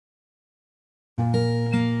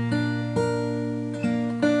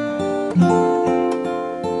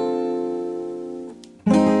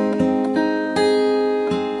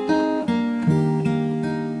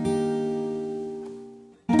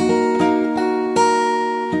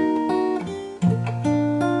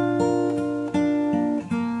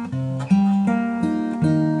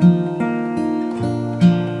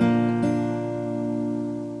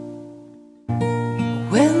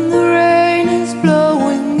When the rain is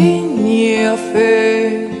blowing in your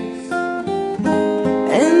face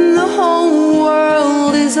and the whole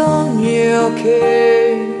world is on your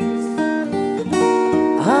case,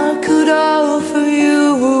 I could offer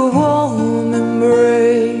you a warm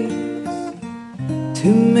embrace to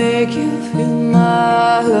make you feel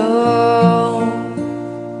my love.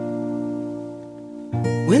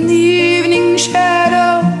 When the evening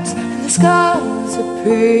shadows and the skies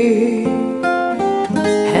appear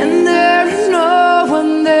and there is no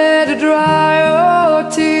one there to dry your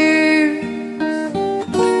tears,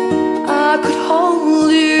 I could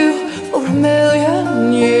hold you for a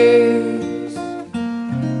million years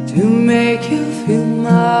to make you feel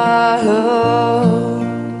my love.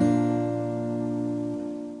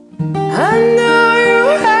 I know you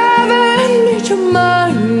haven't made your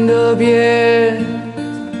mind up yet,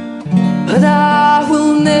 but I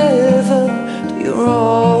will never do you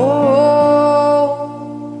wrong.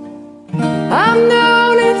 I've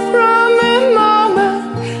known it from the moment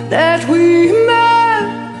that we met.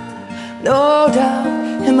 No doubt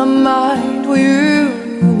in my mind where you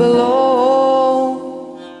belong.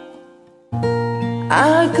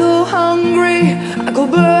 I go hungry, I go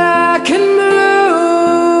black and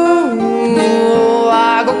blue,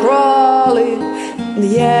 I go crawling in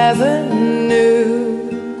the avenue.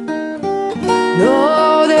 No,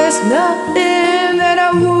 there's nothing that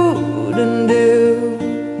I wouldn't do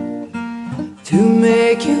to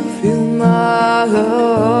make you feel my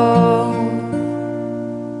love.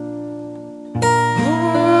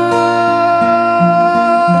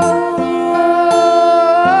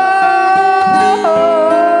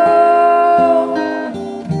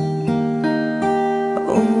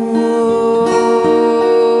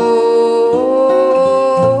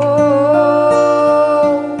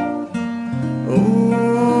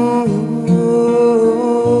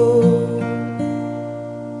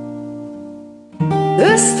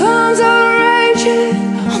 The storms are raging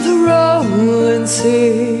on the rolling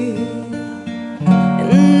sea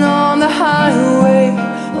and on the highway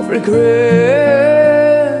of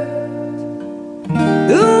regret.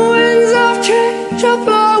 The winds of change are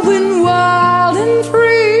blowing wild and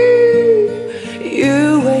free.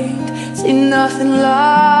 You ain't seen nothing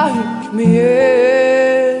like me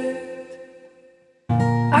yet.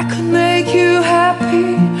 I could make you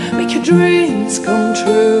happy, make your dreams come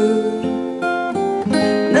true.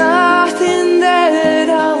 Nothing that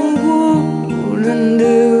I wouldn't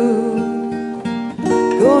do.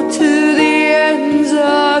 Go to the ends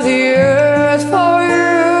of the earth for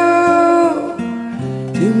you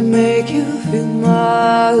to make you feel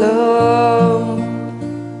my love,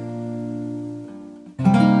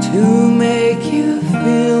 to make you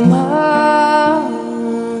feel my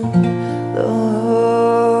love.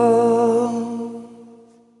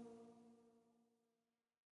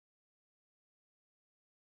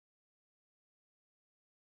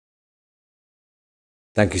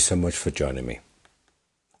 Thank you so much for joining me.